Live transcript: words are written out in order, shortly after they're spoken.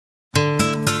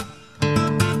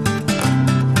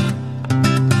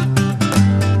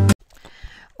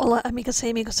Hola amigas y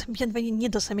amigos,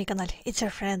 bienvenidos a mi canal. It's your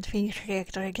friend Finnish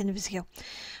Reactor again with you.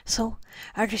 So,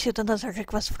 I received another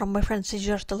request from my friend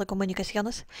Cesar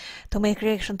Telecomunicaciones to make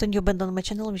reaction to new band on my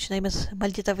channel, which name is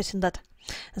Maldita Vecindad,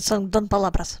 and song Don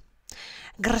Palabras.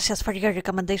 Gracias for your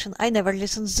recommendation. I never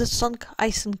listened to this song.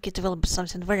 I think it will be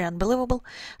something very unbelievable.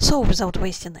 So, without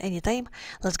wasting any time,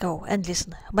 let's go and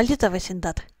listen. Maldita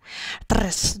Vecindad.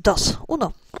 3, 2,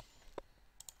 1.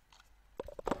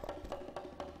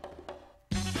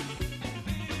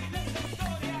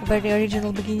 Very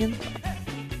original beginning.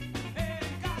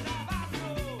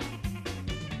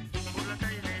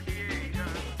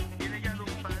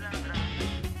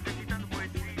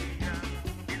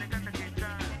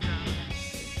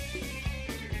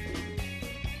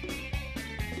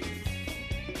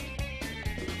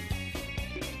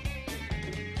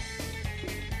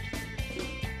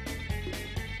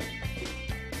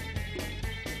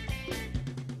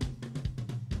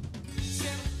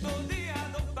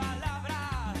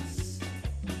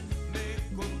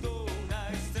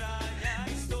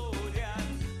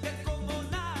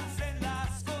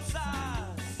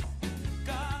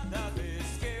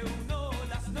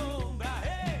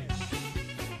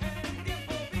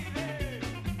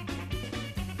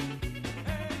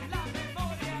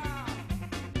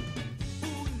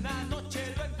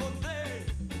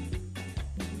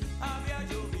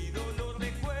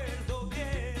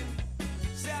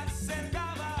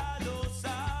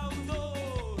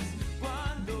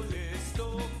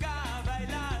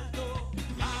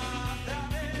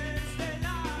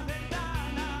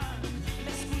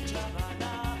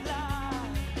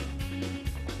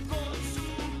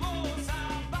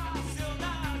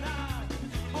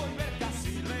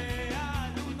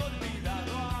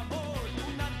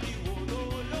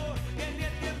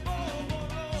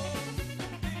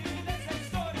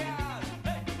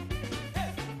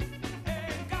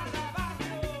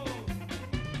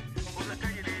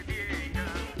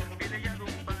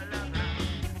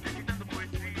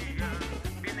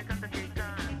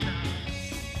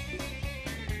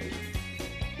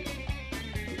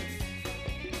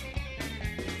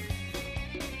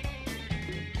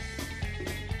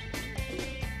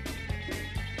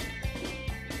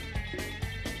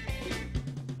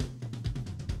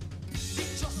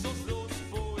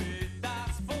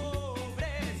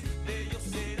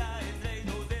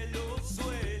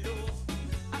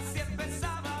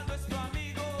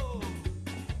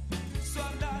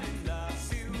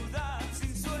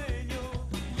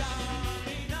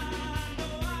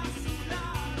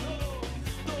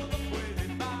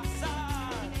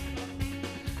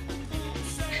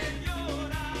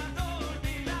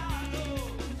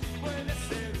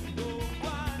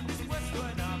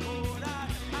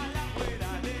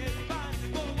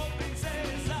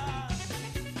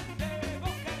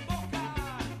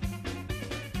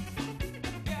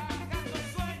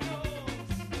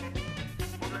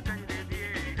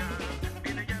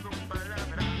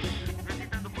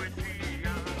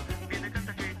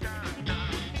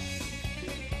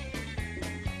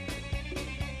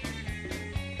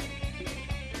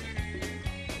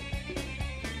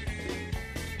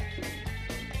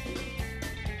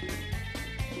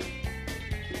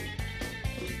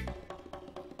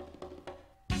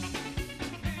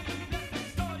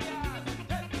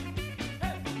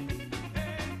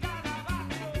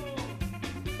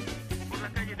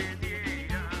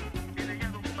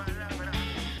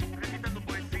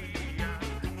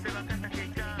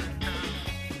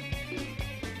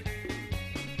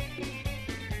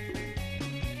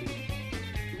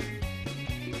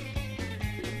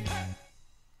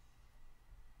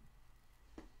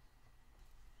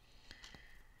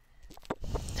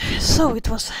 So it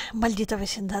was Maldita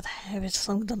Vecindad with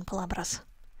song Don Palabras.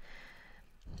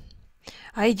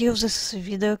 I do this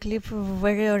video clip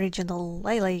very original.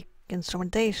 I like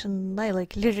instrumentation, I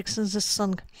like lyrics in this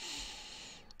song.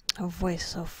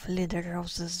 Voice of leader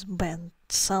of this band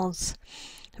sounds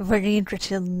very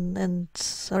interesting and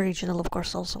original, of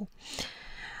course, also.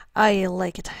 I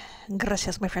like it.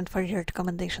 Gracias, my friend, for your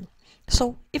recommendation.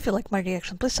 So, if you like my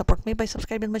reaction, please support me by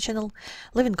subscribing my channel,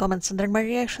 leaving comments under my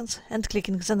reactions, and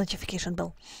clicking the notification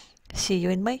bell. See you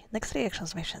in my next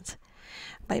reactions, my friends.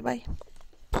 Bye bye.